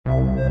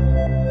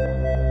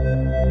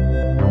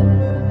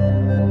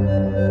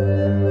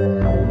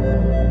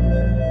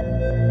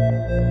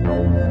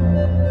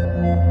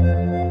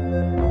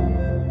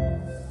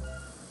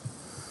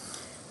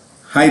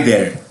Hi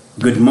there.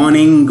 Good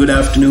morning, good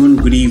afternoon,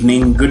 good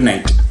evening, good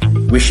night.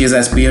 Wishes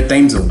as per your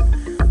time zone.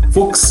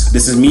 Folks,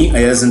 this is me,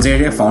 Ayaz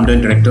Zanzeria, founder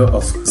and director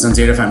of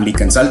Zanzeria Family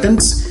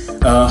Consultants.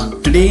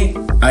 Today,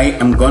 I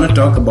am going to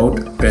talk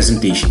about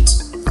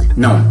presentations.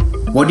 Now,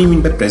 what do you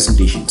mean by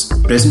presentations?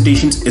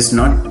 Presentations is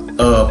not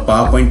a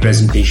PowerPoint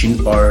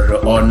presentation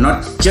or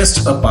not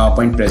just a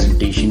PowerPoint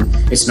presentation.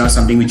 It's not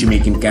something which you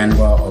make in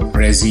Canva or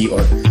Prezi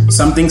or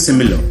something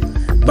similar.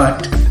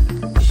 But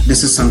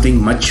this is something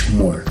much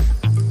more.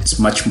 It's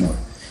much more.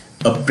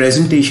 A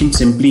presentation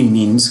simply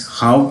means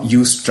how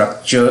you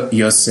structure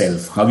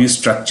yourself, how you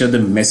structure the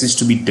message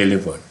to be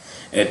delivered.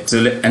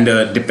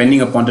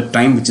 Depending upon the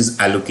time which is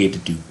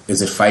allocated to you.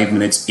 Is it 5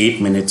 minutes, 8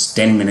 minutes,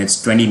 10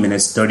 minutes, 20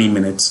 minutes, 30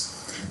 minutes?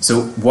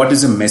 So what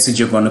is the message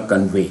you're going to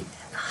convey?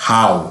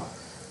 How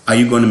are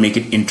you going to make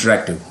it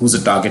interactive? Who's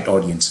the target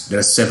audience? There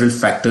are several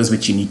factors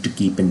which you need to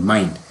keep in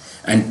mind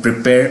and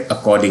prepare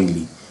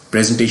accordingly.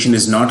 Presentation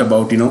is not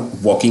about,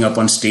 walking up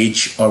on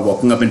stage or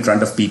walking up in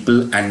front of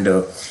people and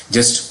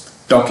just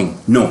talking.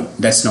 No,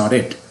 that's not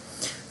it.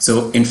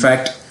 So in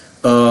fact,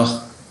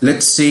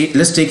 let's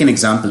take an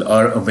example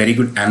or a very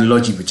good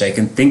analogy which I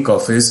can think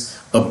of is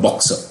a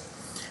boxer.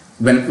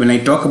 When I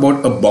talk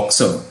about a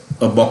boxer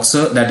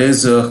that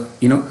is,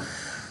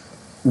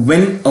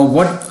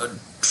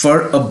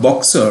 for a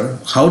boxer,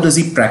 how does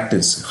he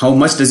practice? How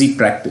much does he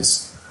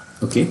practice?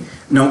 Okay.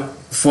 Now,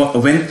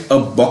 when a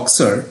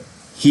boxer,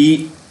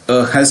 he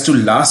has to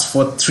last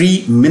for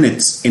 3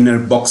 minutes in a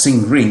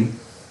boxing ring,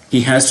 he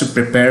has to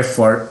prepare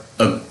for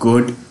a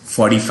good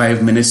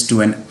 45 minutes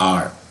to an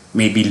hour,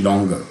 maybe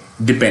longer,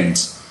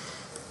 depends.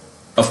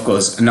 Of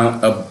course,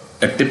 now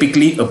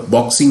typically a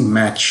boxing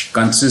match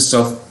consists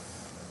of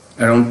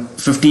around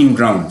 15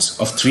 rounds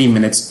of 3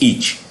 minutes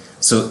each.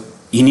 So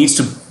he needs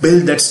to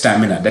build that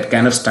stamina, that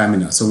kind of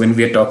stamina. So when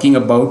we are talking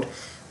about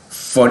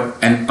for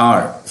an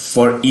hour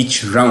for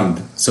each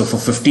round, so for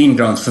 15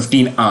 rounds,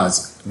 15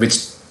 hours,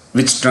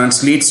 which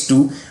translates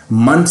to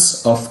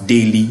months of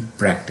daily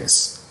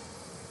practice.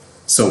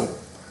 So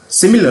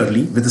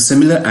similarly, with a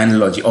similar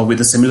analogy or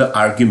with a similar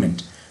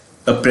argument,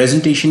 a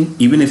presentation,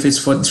 even if it's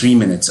for 3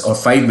 minutes or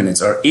 5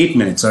 minutes or 8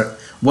 minutes or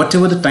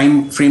whatever the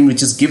time frame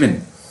which is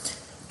given,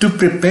 to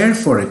prepare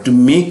for it, to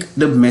make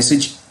the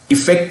message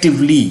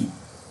effectively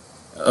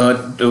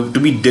to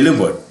be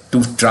delivered,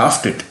 to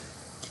draft it,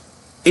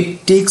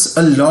 it takes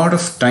a lot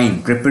of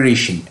time,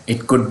 preparation.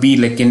 It could be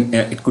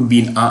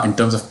in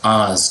terms of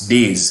hours,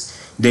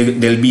 days.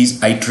 There'll be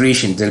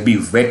iteration, there'll be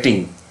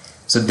vetting.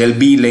 So there'll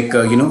be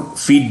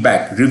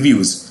feedback,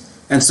 reviews,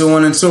 and so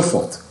on and so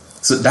forth.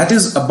 So that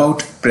is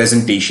about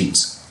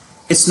presentations.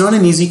 It's not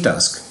an easy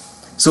task.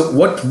 So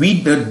what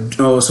we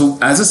so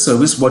as a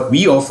service, what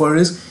we offer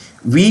is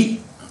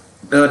we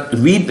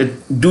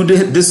do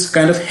this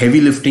kind of heavy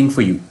lifting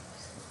for you,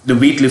 the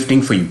weight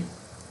lifting for you.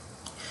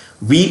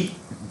 We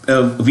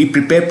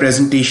prepare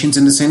presentations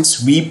in the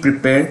sense we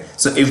prepare.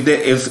 So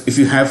if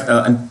you have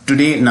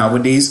today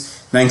nowadays,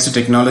 thanks to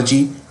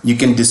technology, you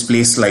can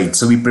display slides.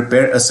 So we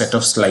prepare a set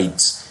of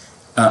slides,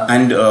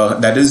 and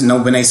that is,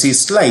 now when I say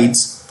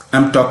slides,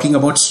 I'm talking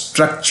about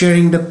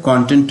structuring the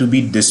content to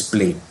be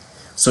displayed,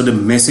 so the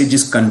message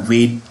is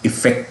conveyed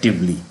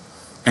effectively,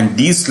 and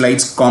these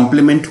slides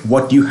complement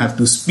what you have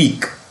to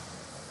speak.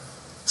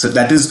 So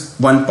that is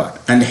one part,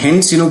 and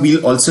hence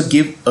we'll also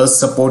give a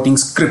supporting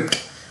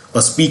script,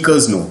 a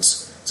speaker's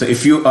notes. So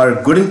if you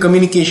are good in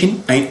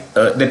communication,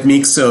 that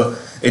makes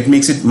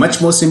it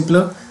much more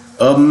simpler.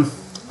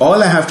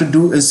 All I have to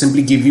do is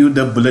simply give you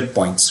the bullet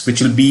points,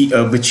 which you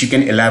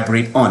can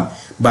elaborate on.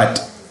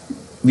 But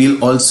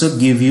we'll also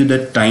give you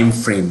the time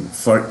frame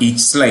for each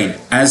slide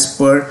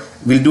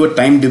we'll do a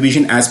time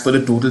division as per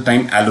the total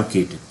time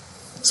allocated.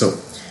 So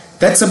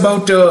that's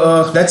about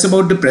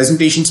the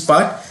presentations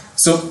part.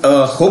 So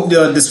hope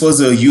this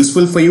was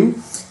useful for you.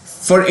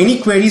 For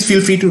any queries,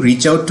 feel free to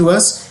reach out to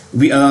us.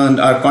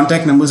 Our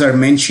contact numbers are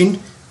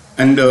mentioned,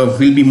 and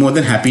we'll be more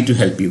than happy to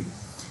help you.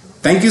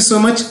 Thank you so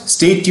much.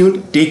 Stay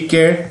tuned, take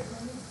care,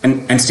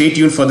 and stay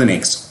tuned for the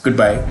next.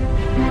 Goodbye.